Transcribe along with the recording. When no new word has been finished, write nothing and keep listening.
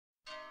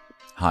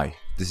Hi,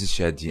 this is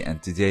Shadi,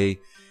 and today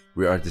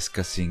we are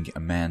discussing a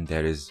man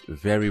that is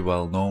very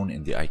well known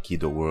in the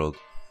Aikido world,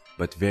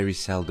 but very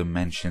seldom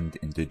mentioned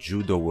in the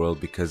Judo world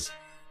because,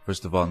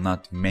 first of all,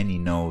 not many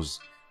knows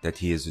that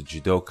he is a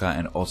Judoka,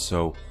 and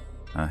also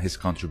his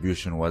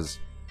contribution was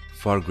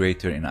far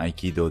greater in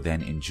Aikido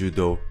than in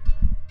Judo.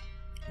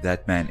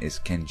 That man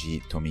is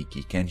Kenji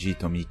Tomiki. Kenji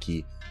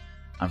Tomiki,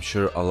 I'm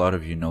sure a lot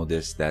of you know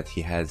this, that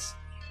he has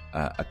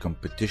a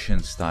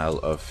competition style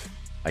of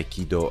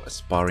Aikido, a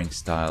sparring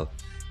style.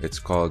 It's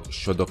called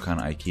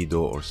Shodokan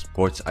Aikido or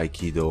Sports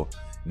Aikido.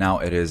 Now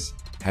it is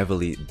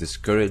heavily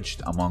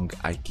discouraged among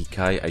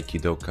Aikikai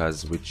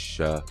Aikidokas, which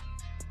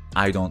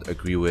I don't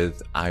agree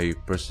with. I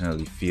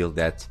personally feel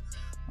that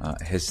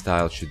his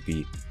style should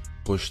be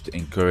pushed,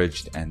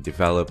 encouraged, and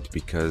developed,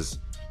 because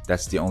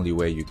that's the only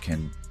way you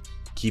can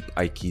keep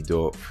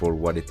Aikido for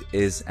what it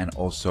is and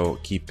also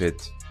keep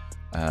it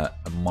a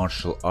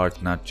martial art,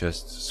 not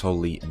just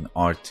solely an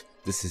art.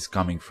 This is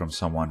coming from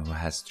someone who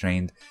has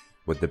trained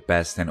with the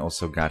best and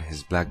also got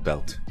his black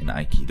belt in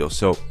Aikido.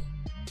 So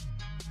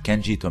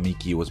Kenji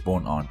Tomiki was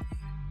born on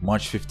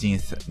March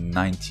 15th,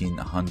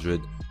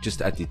 1900,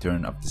 just at the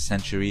turn of the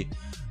century.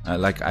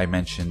 Like I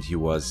mentioned, he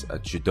was a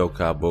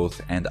Judoka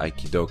both and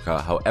Aikidoka.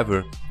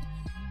 However,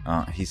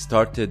 he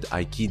started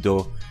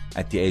Aikido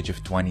at the age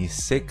of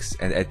 26,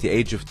 and at the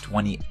age of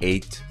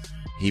 28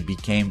 he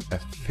became a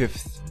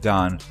 5th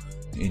Dan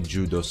in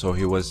Judo. So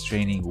he was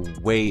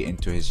training way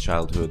into his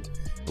childhood,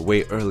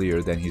 way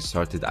earlier than he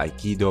started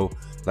Aikido.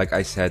 Like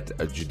I said,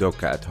 a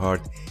Judoka at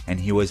heart, and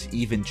he was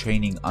even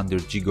training under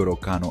Jigoro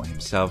Kano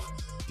himself,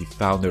 the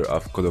founder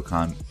of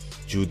Kodokan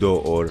Judo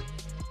or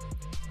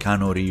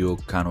Kano Ryu,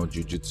 Kano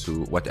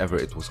Jujutsu, whatever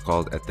it was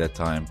called at that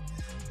time.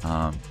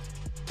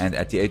 And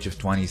at the age of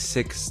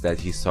 26 that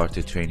he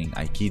started training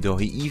Aikido.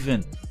 He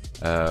even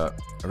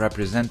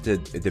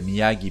represented the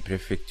Miyagi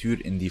prefecture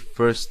in the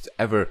first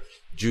ever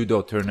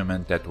Judo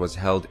tournament that was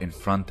held in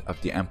front of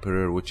the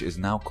emperor, which is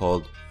now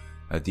called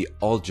the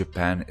All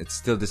Japan. It's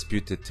still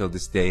disputed till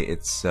this day.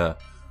 It's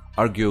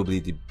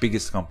arguably the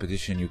biggest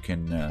competition you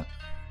can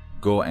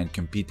go and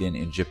compete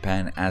in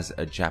Japan as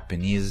a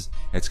Japanese.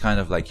 It's kind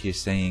of like here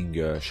saying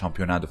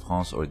Championnat de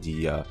France or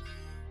the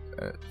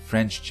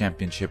French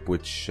championship,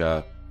 which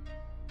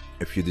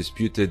if you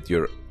disputed,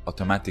 you're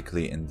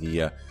automatically in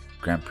the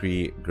Grand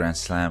Prix, Grand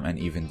Slam, and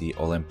even the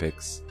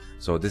Olympics.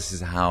 So this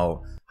is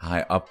how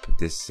high up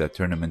this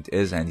tournament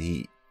is, and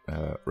he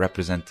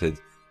represented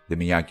the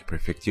Miyagi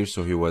prefecture.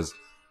 So he was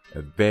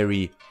a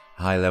very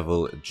high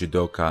level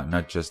Judoka,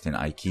 not just in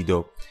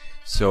Aikido.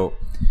 So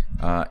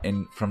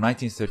from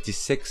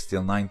 1936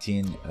 till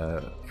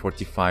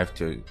 1945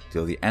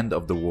 till the end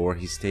of the war,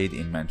 he stayed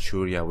in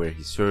Manchuria where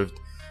he served,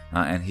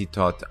 and he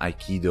taught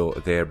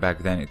Aikido there. Back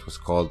then it was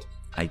called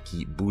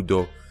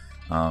Aikibudo,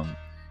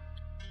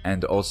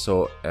 and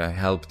also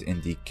helped in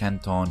the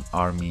Canton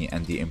Army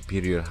and the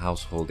Imperial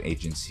Household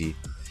Agency.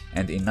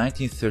 And in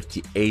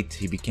 1938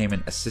 he became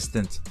an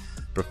assistant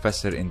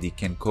professor in the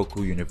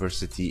Kenkoku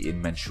University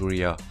in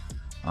Manchuria,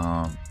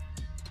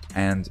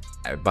 and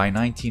by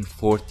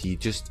 1940,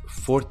 just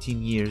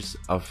 14 years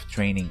of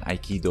training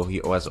Aikido,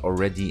 he was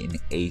already in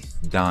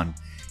 8th Dan,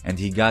 and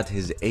he got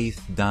his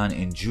 8th Dan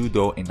in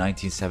Judo in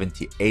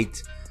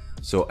 1978.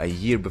 So a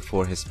year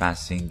before his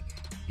passing,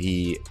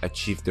 he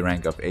achieved the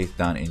rank of 8th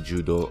Dan in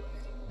Judo.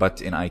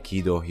 But in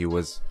Aikido,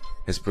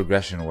 his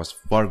progression was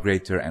far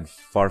greater and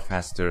far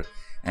faster.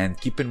 And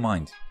keep in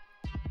mind,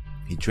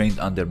 he trained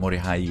under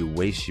Morihei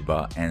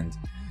Ueshiba, and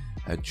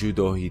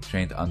Judo he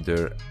trained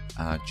under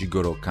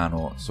Jigoro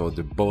Kano. So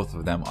both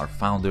of them are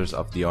founders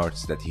of the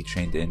arts that he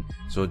trained in.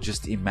 So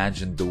just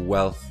imagine the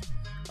wealth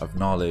of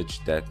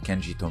knowledge that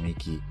Kenji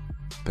Tomiki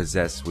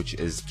possessed, which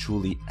is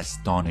truly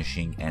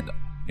astonishing and,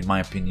 in my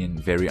opinion,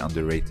 very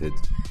underrated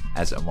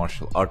as a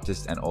martial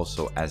artist and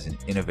also as an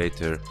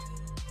innovator,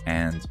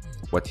 and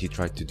what he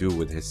tried to do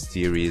with his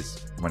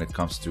theories when it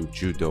comes to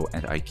Judo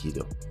and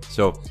Aikido.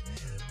 So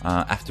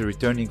after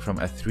returning from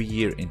a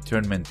 3-year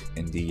internment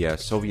in the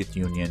Soviet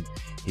Union,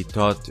 he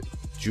taught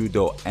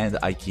Judo and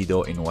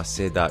Aikido in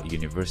Waseda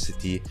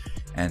University,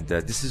 and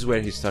this is where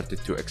he started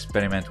to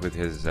experiment with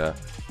his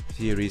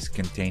theories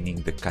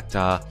containing the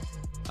kata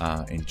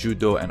in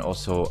Judo and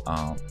also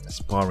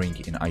sparring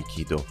in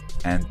Aikido.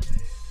 And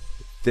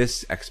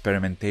this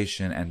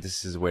experimentation, and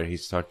this is where he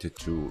started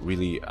to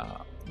really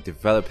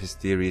develop his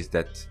theories,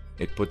 that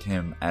it put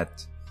him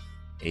at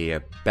a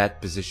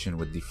bad position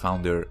with the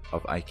founder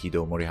of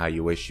Aikido, Morihei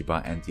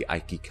Ueshiba, and the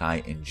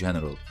Aikikai in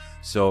general.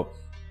 So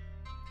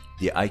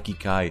the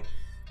Aikikai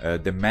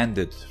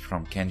demanded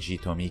from Kenji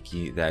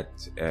Tomiki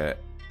that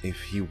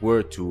if he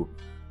were to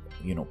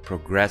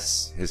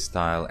progress his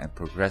style and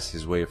progress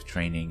his way of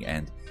training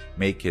and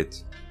make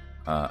it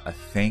a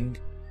thing,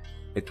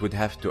 it would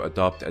have to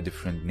adopt a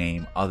different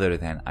name other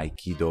than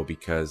Aikido,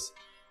 because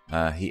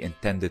he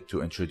intended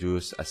to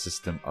introduce a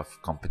system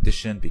of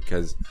competition,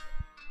 because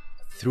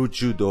through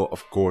Judo,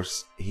 of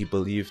course, he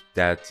believed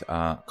that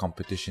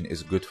competition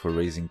is good for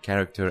raising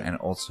character and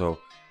also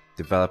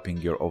developing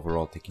your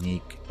overall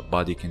technique,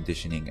 body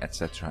conditioning,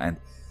 etc. And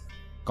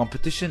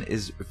competition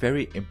is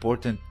very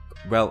important.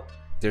 Well,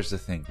 there's the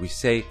thing. We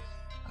say,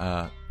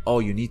 oh,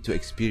 you need to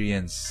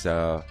experience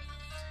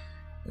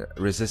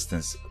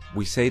resistance.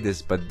 We say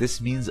this, but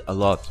this means a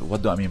lot.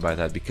 What do I mean by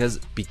that?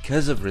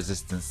 Because of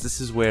resistance, this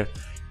is where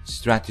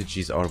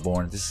strategies are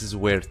born. This is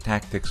where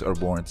tactics are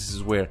born. This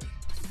is where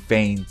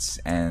feints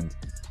and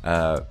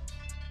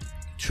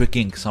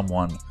tricking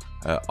someone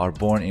are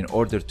born in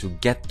order to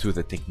get to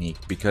the technique.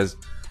 Because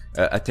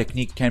a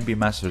technique can be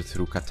mastered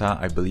through kata,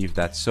 I believe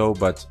that's so,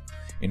 but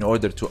in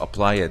order to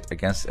apply it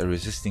against a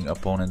resisting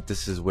opponent,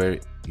 this is where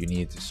you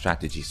need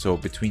strategy. So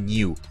between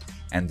you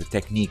and the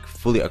technique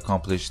fully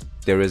accomplished,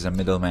 there is a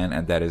middleman,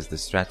 and that is the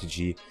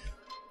strategy.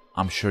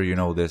 I'm sure you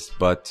know this,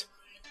 but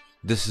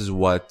this is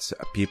what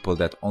people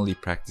that only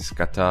practice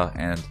kata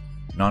and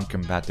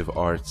non-combative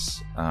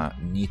arts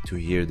need to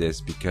hear this,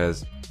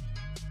 because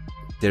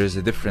there is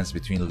a difference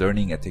between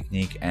learning a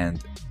technique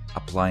and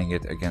applying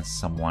it against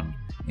someone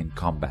in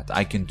combat.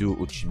 I can do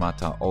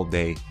uchimata all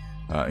day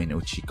in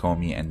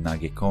uchikomi and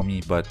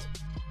nagekomi, but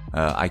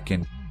I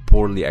can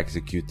poorly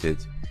execute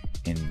it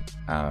in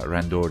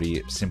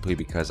randori simply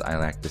because I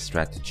lack the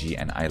strategy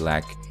and I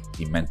lack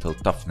the mental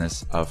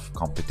toughness of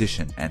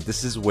competition. And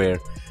this is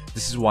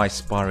why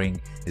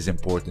sparring is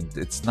important.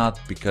 It's not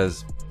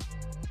because,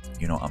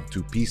 you know, I'm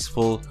too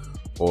peaceful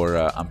or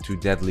I'm too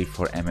deadly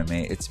for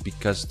MMA. It's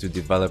because to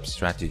develop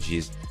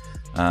strategies,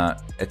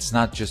 it's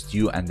not just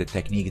you and the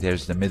technique,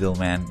 there's the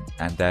middleman,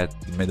 and that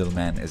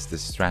middleman is the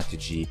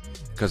strategy,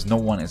 because no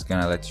one is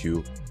gonna let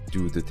you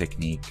do the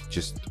technique,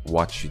 just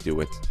watch you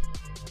do it.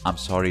 I'm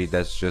sorry,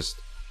 that's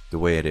just the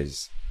way it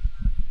is.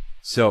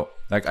 So,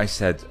 like I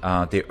said,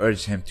 they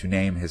urged him to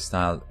name his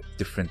style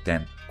different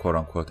than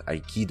quote-unquote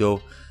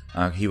Aikido.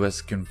 He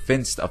was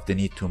convinced of the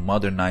need to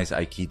modernize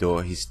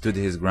Aikido. He stood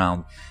his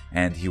ground,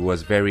 and he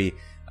was very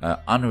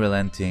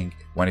unrelenting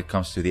when it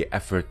comes to the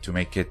effort to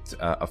make it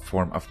a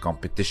form of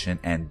competition,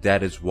 and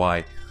that is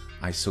why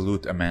I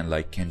salute a man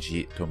like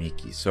Kenji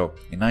Tomiki. So,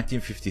 in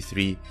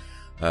 1953,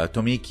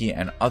 Tomiki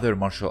and other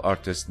martial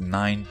artists,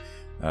 9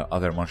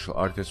 other martial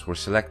artists, were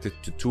selected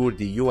to tour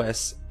the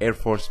US Air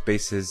Force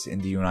bases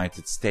in the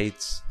United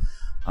States.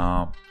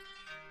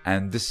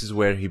 And this is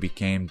where he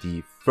became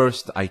the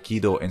first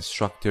Aikido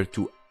instructor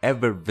to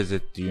ever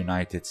visit the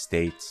United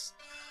States.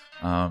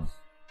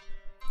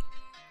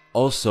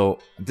 Also,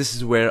 this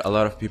is where a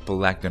lot of people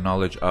lack the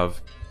knowledge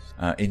of.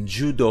 In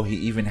Judo, he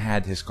even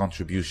had his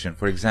contribution.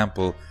 For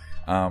example,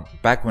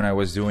 back when I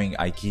was doing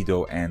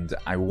Aikido and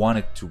I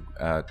wanted to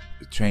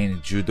train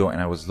Judo and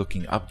I was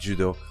looking up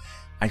Judo,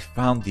 I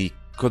found the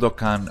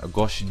Kodokan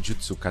Goshin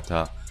Jutsu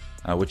Kata,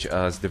 which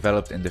was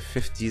developed in the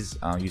 50s.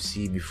 You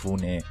see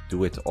Mifune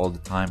do it all the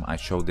time. I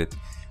showed it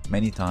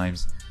many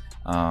times.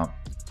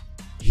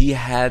 He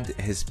had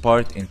his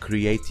part in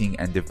creating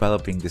and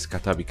developing this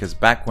kata, because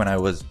back when I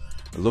was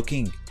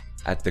looking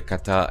at the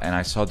kata and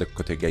I saw the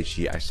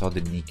kotegaishi, I saw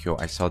the nikyo,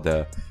 I saw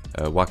the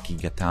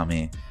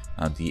wakigatame,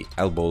 the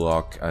elbow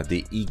lock,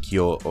 the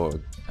ikkyo, or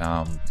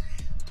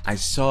I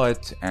saw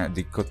it, and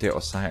the kote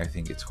osai, I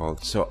think it's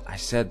called. So I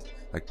said,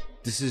 like,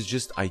 this is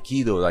just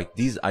Aikido, like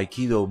these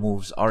Aikido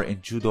moves are in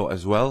Judo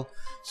as well.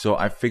 So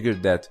I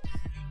figured that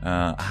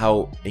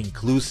how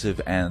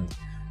inclusive and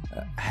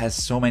has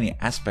so many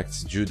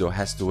aspects Judo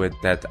has to it,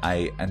 that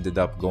I ended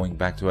up going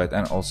back to it.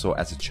 And also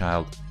as a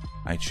child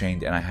I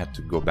trained and I had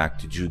to go back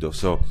to Judo.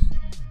 So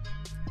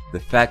the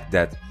fact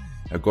that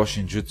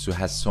Goshin Jutsu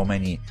has so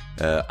many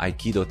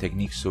Aikido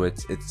techniques, so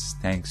it's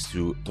thanks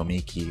to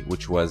Tomiki,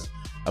 which was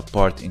a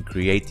part in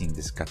creating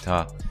this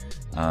kata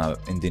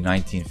in the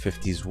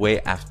 1950s,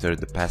 way after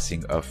the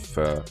passing of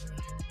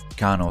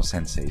Kano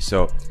Sensei.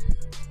 So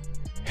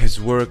his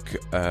work,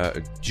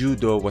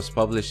 Judo, was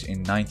published in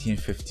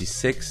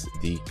 1956,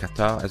 the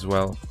kata as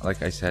well.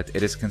 Like I said,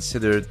 it is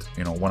considered,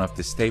 you know, one of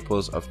the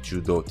staples of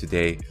Judo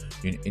today.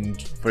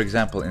 For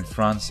example, in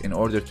France, in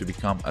order to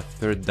become a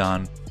third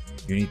dan,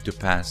 you need to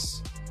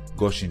pass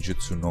Goshin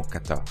Jutsu no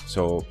Kata.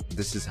 So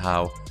this is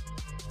how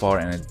far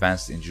and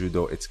advanced in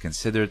Judo it's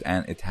considered,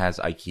 and it has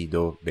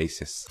Aikido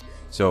basis.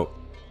 So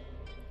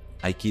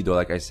Aikido,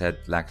 like I said,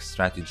 lacks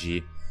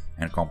strategy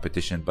and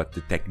competition, but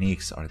the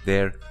techniques are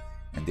there,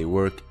 and they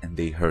work, and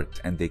they hurt,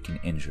 and they can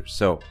injure.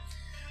 So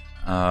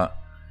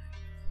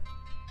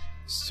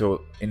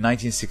in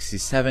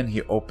 1967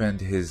 he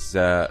opened his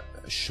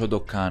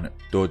Shodokan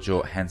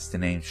dojo, hence the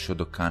name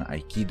Shodokan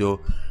Aikido,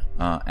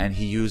 and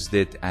he used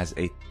it as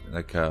a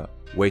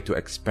way to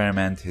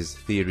experiment his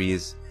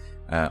theories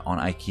on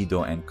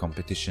Aikido and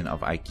competition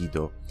of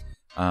Aikido.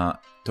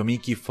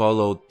 Tomiki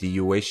followed the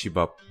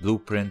Ueshiba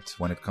blueprint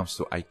when it comes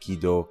to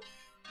Aikido,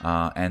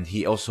 and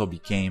he also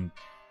became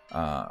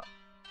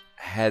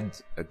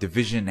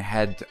division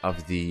head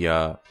of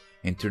the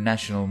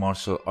International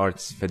Martial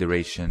Arts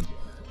Federation.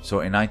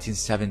 So in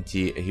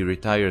 1970 he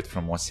retired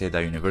from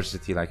Waseda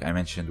University, like I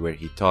mentioned, where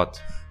he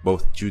taught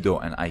both Judo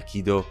and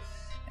Aikido.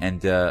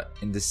 And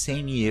in the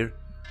same year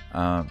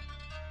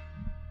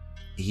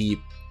he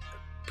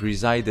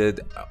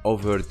presided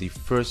over the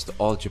first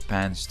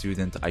All-Japan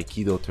Student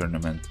Aikido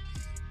tournament,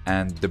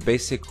 and the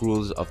basic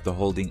rules of the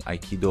holding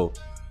Aikido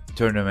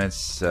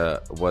tournaments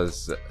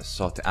was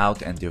sought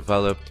out and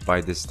developed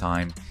by this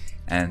time,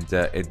 and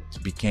it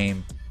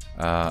became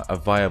a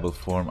viable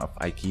form of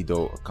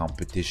Aikido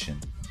competition.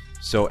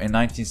 So in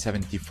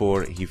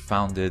 1974 he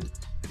founded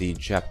the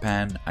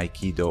Japan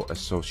Aikido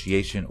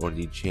Association, or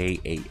the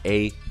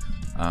JAA,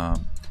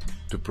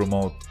 to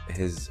promote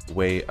his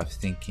way of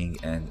thinking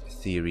and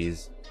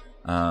theories.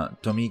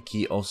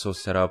 Tomiki also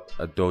set up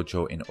a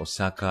dojo in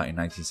Osaka in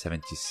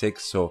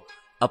 1976. So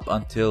up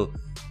until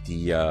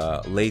the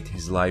late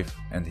his life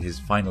and his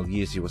final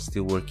years, he was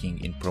still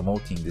working in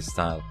promoting this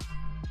style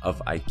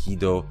of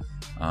Aikido,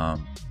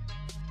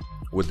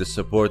 with the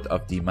support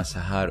of the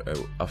Masaharu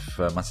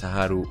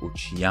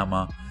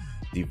Uchiyama,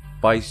 the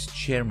vice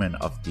chairman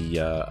of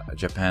the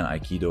Japan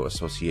Aikido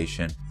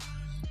Association.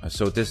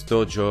 So this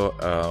dojo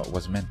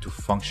was meant to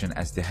function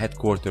as the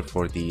headquarters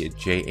for the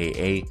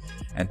JAA,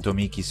 and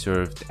Tomiki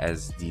served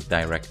as the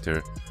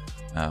director.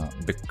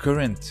 The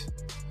current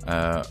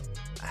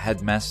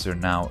headmaster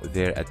now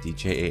there at the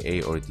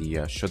JAA, or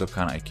the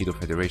Shodokan Aikido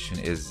Federation,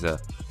 is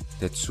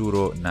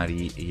Tetsuro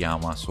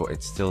Nariyama. So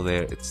it's still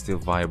there, it's still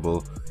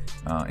viable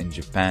in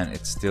Japan.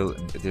 It's still,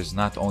 there's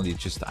not only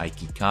just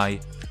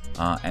Aikikai,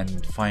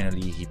 and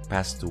finally he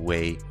passed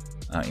away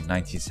in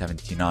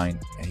 1979.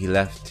 He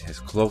left his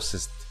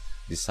closest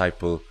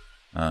disciple,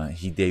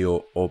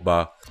 Hideo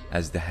Oba,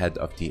 as the head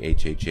of the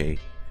HAJ,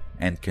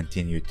 and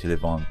continued to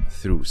live on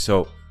through.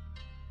 So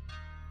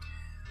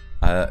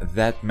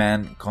that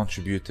man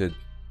contributed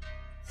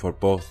for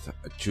both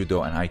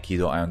Judo and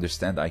Aikido. I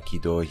understand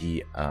Aikido,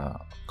 he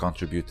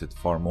contributed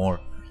far more.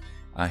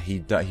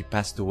 He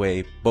passed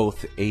away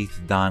both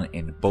 8th Dan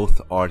in both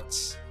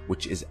arts,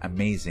 which is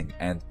amazing.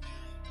 And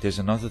there's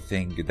another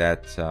thing,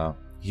 that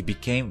he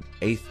became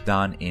 8th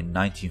Dan in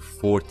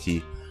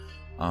 1940,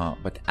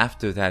 but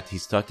after that he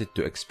started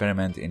to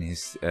experiment in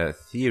his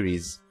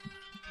theories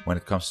when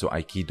it comes to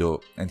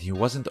Aikido, and he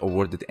wasn't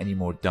awarded any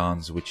more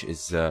dans, which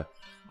is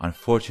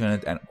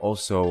unfortunate, and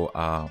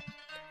also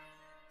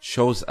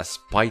shows a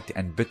spite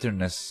and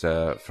bitterness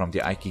from the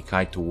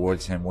Aikikai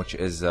towards him, which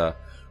is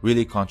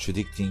really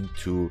contradicting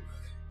to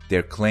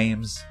their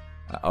claims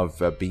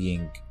of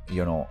being,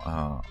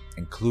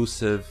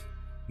 inclusive,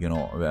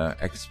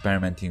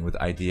 experimenting with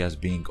ideas,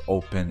 being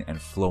open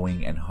and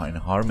flowing and in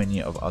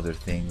harmony of other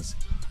things.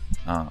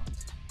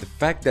 The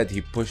fact that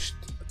he pushed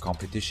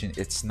competition,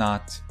 it's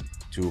not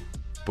to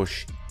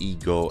push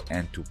ego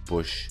and to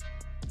push,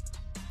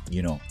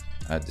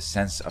 the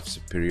sense of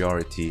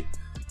superiority.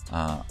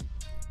 I'm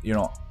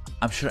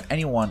sure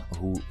anyone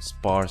who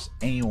spars,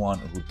 anyone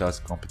who does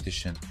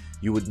competition,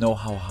 you would know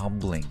how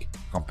humbling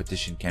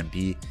competition can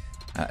be,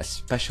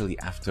 especially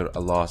after a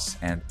loss,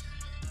 and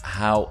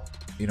how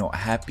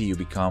happy you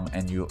become,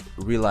 and you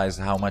realize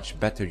how much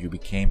better you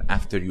became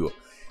after you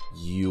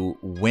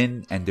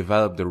win and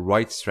develop the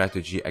right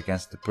strategy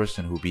against the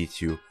person who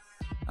beat you.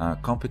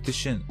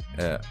 Competition,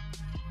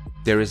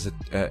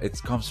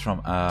 it comes from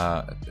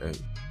a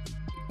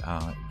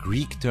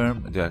Greek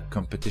term, the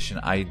competition.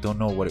 I don't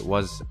know what it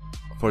was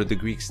for the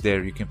Greeks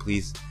there. You can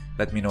please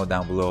let me know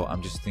down below.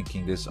 I'm just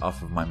thinking this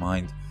off of my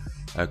mind.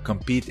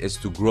 Compete is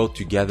to grow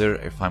together,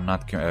 if I'm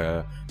not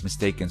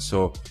mistaken.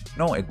 So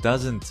no, it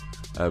doesn't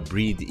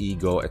breed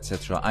ego,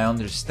 etc. I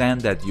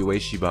understand that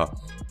Ueshiba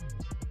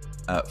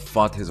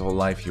fought his whole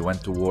life, he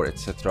went to war,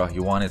 etc. He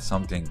wanted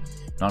something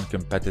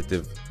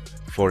non-competitive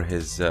for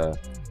his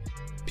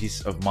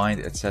peace of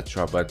mind,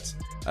 etc. But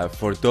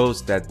for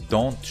those that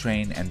don't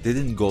train and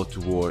didn't go to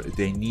war,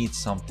 they need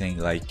something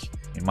like,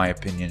 in my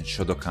opinion,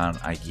 Shodokan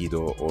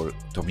Aikido or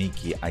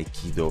Tomiki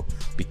Aikido,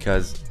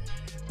 because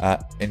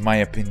in my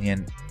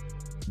opinion,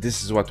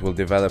 this is what will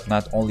develop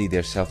not only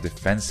their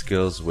self-defense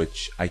skills,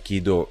 which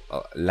Aikido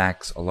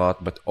lacks a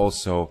lot, but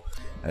also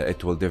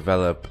it will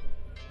develop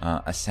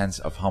a sense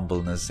of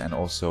humbleness, and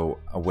also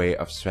a way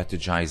of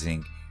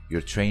strategizing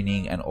your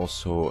training and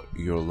also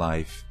your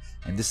life.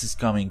 And this is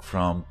coming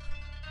from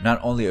not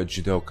only a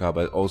judoka,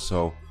 but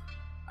also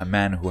a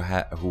man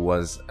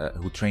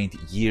who trained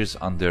years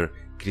under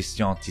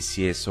Christian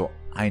Tissier. So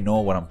I know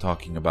what I'm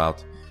talking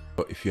about.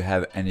 So if you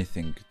have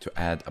anything to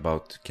add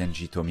about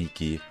Kenji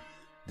Tomiki,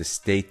 the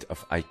state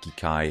of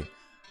Aikikai,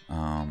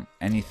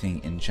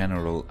 anything in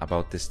general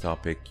about this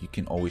topic, you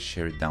can always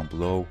share it down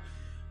below.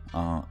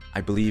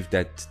 I believe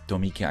that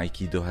Tomiki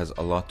Aikido has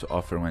a lot to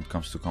offer when it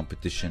comes to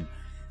competition,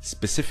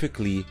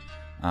 specifically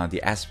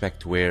the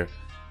aspect where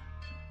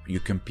you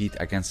compete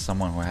against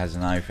someone who has a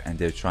knife and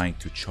they're trying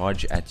to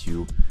charge at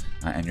you,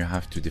 and you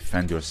have to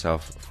defend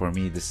yourself. For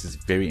me, this is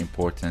very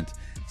important,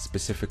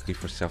 specifically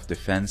for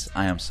self-defense.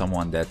 I am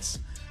someone that's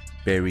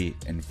very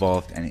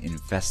involved and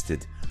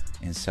invested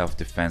in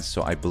self-defense,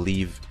 so I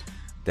believe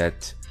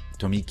that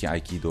Tomiki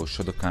Aikido,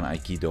 Shodokan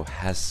Aikido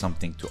has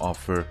something to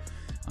offer.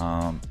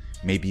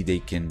 Maybe they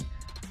can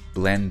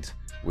blend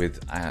with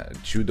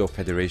judo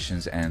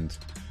federations and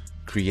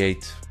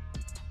create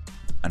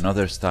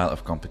another style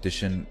of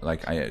competition,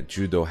 like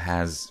judo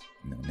has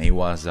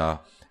Neiwaza,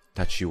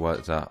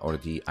 Tachiwaza, or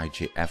the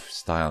IJF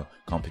style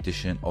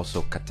competition,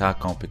 also kata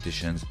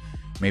competitions.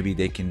 Maybe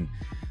they can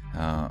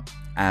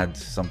add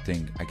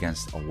something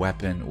against a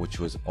weapon, which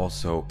was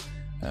also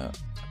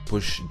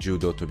push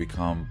judo to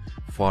become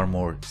far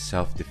more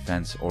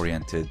self-defense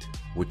oriented,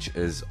 which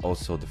is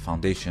also the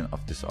foundation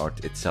of this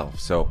art itself.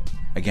 So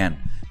again,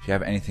 if you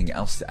have anything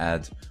else to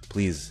add,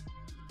 please,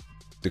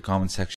 the comment section